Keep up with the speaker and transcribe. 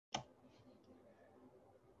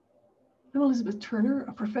I'm Elizabeth Turner,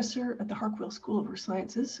 a professor at the Harquail School of Earth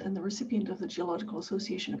Sciences and the recipient of the Geological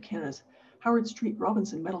Association of Canada's Howard Street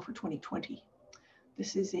Robinson Medal for 2020.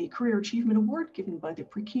 This is a Career Achievement Award given by the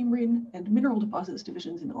Precambrian and Mineral Deposits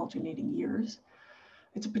divisions in alternating years.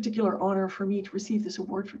 It's a particular honor for me to receive this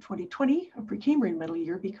award for 2020, a Precambrian medal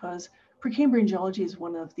year, because Precambrian Geology is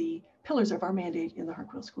one of the pillars of our mandate in the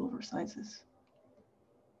Harquail School of Earth Sciences.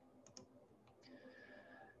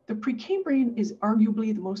 The Precambrian is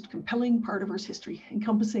arguably the most compelling part of Earth's history,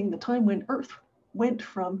 encompassing the time when Earth went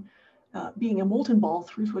from being a molten ball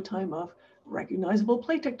through to a time of recognizable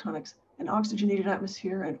plate tectonics, an oxygenated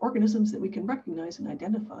atmosphere, and organisms that we can recognize and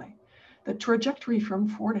identify. The trajectory from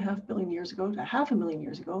 4.5 billion years ago to 500,000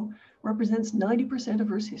 years ago represents 90%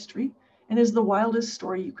 of Earth's history and is the wildest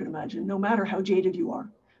story you could imagine, no matter how jaded you are,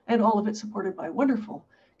 and all of it supported by wonderful,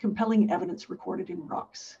 compelling evidence recorded in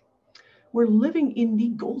rocks. We're living in the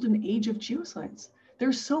golden age of geoscience.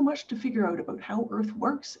 There's so much to figure out about how Earth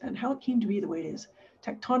works and how it came to be the way it is,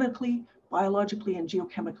 tectonically, biologically, and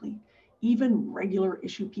geochemically. Even regular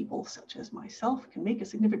issue people, such as myself, can make a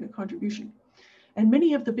significant contribution. And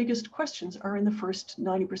many of the biggest questions are in the first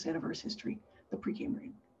 90% of Earth's history, the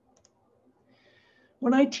Precambrian.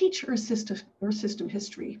 When I teach Earth system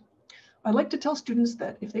history, I like to tell students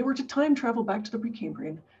that if they were to time travel back to the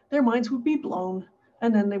Precambrian, their minds would be blown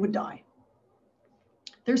and then they would die.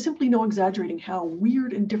 There's simply no exaggerating how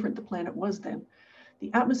weird and different the planet was then.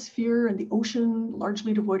 The atmosphere and the ocean,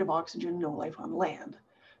 largely devoid of oxygen, no life on land.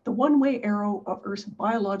 The one-way arrow of Earth's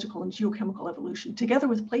biological and geochemical evolution, together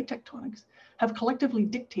with plate tectonics, have collectively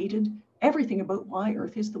dictated everything about why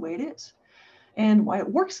Earth is the way it is and why it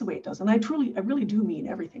works the way it does. And I really do mean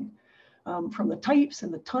everything. From the types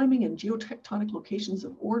and the timing and geotectonic locations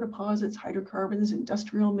of ore deposits, hydrocarbons,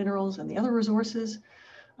 industrial minerals, and the other resources,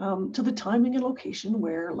 to the timing and location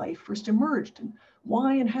where life first emerged, and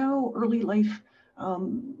why and how early life,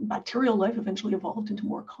 bacterial life, eventually evolved into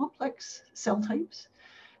more complex cell types,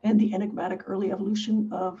 and the enigmatic early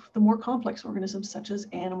evolution of the more complex organisms such as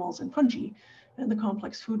animals and fungi, and the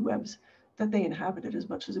complex food webs that they inhabited as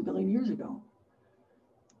much as 1 billion years ago.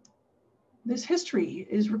 This history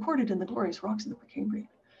is recorded in the glorious rocks of the Precambrian.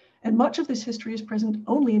 And much of this history is present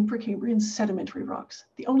only in Precambrian sedimentary rocks,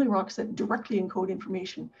 the only rocks that directly encode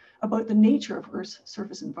information about the nature of Earth's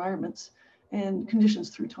surface environments and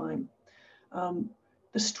conditions through time.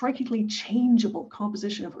 The strikingly changeable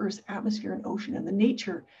composition of Earth's atmosphere and ocean and the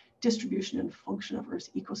nature, distribution, and function of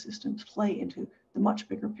Earth's ecosystems play into the much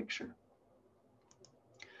bigger picture.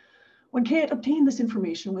 One can't obtain this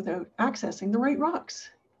information without accessing the right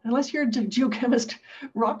rocks. Unless you're a geochemist,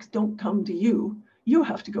 rocks don't come to you. You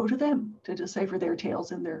have to go to them to decipher their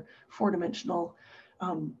tales in their four-dimensional,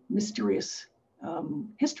 mysterious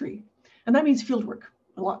history. And that means fieldwork,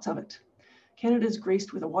 lots of it. Canada is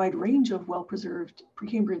graced with a wide range of well-preserved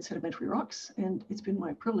Precambrian sedimentary rocks, and it's been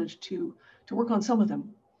my privilege to work on some of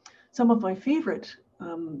them. Some of my favorite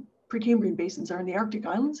Precambrian basins are in the Arctic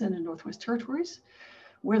Islands and in Northwest Territories,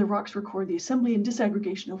 where the rocks record the assembly and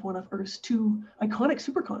disaggregation of one of Earth's two iconic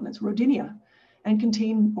supercontinents, Rodinia, and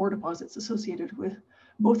contain ore deposits associated with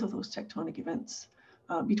both of those tectonic events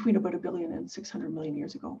between about 1 billion and 600 million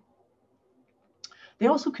years ago. They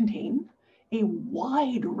also contain a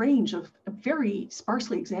wide range of very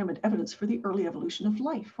sparsely examined evidence for the early evolution of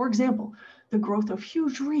life. For example, the growth of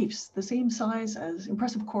huge reefs, the same size as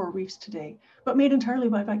impressive coral reefs today, but made entirely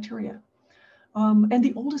by bacteria. And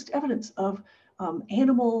the oldest evidence of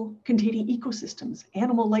animal-containing ecosystems,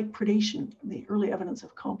 animal-like predation, the early evidence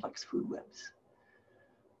of complex food webs.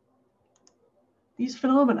 These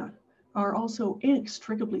phenomena are also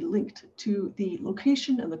inextricably linked to the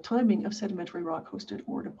location and the timing of sedimentary rock-hosted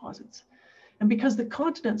ore deposits. And because the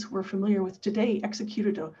continents we're familiar with today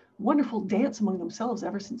executed a wonderful dance among themselves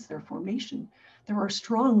ever since their formation, there are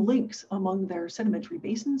strong links among their sedimentary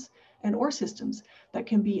basins and ore systems that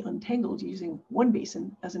can be untangled using one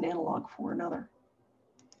basin as an analog for another.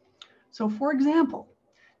 So for example,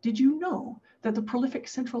 did you know that the prolific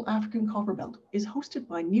Central African copper belt is hosted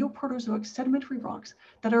by Neoproterozoic sedimentary rocks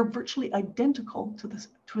that are virtually identical to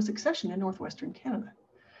a succession in northwestern Canada?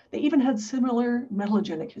 They even had similar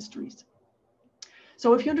metallogenic histories.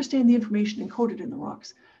 So if you understand the information encoded in the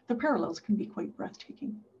rocks, the parallels can be quite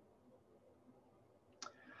breathtaking.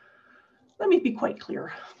 Let me be quite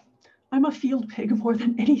clear. I'm a field pig more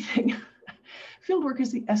than anything. Fieldwork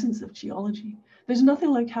is the essence of geology. There's nothing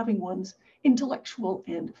like having one's intellectual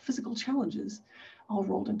and physical challenges all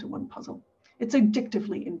rolled into one puzzle. It's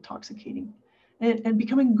addictively intoxicating. And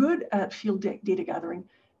becoming good at field data gathering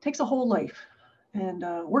takes a whole life. And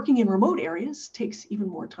working in remote areas takes even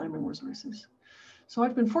more time and resources. So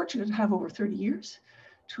I've been fortunate to have over 30 years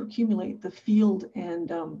to accumulate the field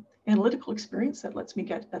and analytical experience that lets me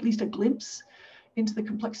get at least a glimpse into the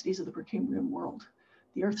complexities of the Precambrian world,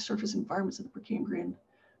 the Earth's surface environments of the Precambrian,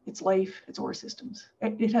 its life, its ore systems.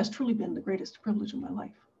 It has truly been the greatest privilege of my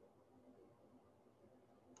life.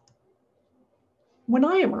 When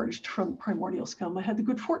I emerged from primordial scum, I had the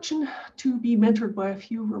good fortune to be mentored by a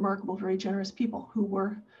few remarkable, very generous people who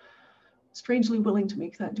were strangely willing to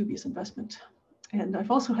make that dubious investment. And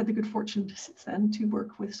I've also had the good fortune since then to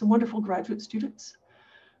work with some wonderful graduate students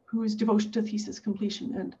whose devotion to thesis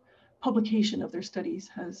completion and publication of their studies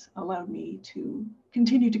has allowed me to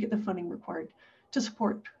continue to get the funding required to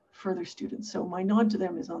support further students. So my nod to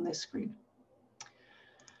them is on this screen.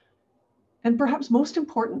 And perhaps most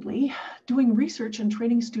importantly, doing research and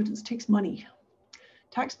training students takes money,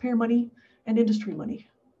 taxpayer money and industry money.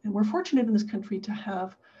 And we're fortunate in this country to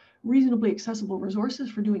have reasonably accessible resources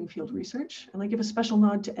for doing field research. And I give a special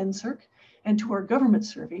nod to NSERC and to our government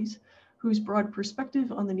surveys, whose broad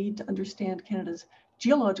perspective on the need to understand Canada's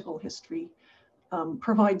geological history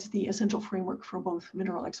provides the essential framework for both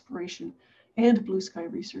mineral exploration and blue sky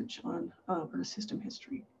research on Earth system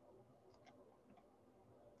history.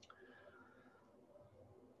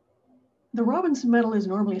 The Robinson Medal is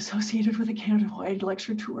normally associated with a Canada-wide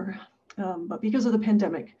lecture tour, but because of the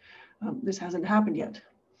pandemic, this hasn't happened yet.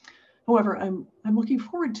 However, I'm looking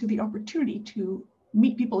forward to the opportunity to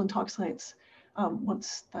meet people and talk science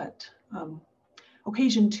once that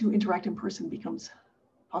occasion to interact in person becomes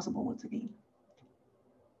possible once again.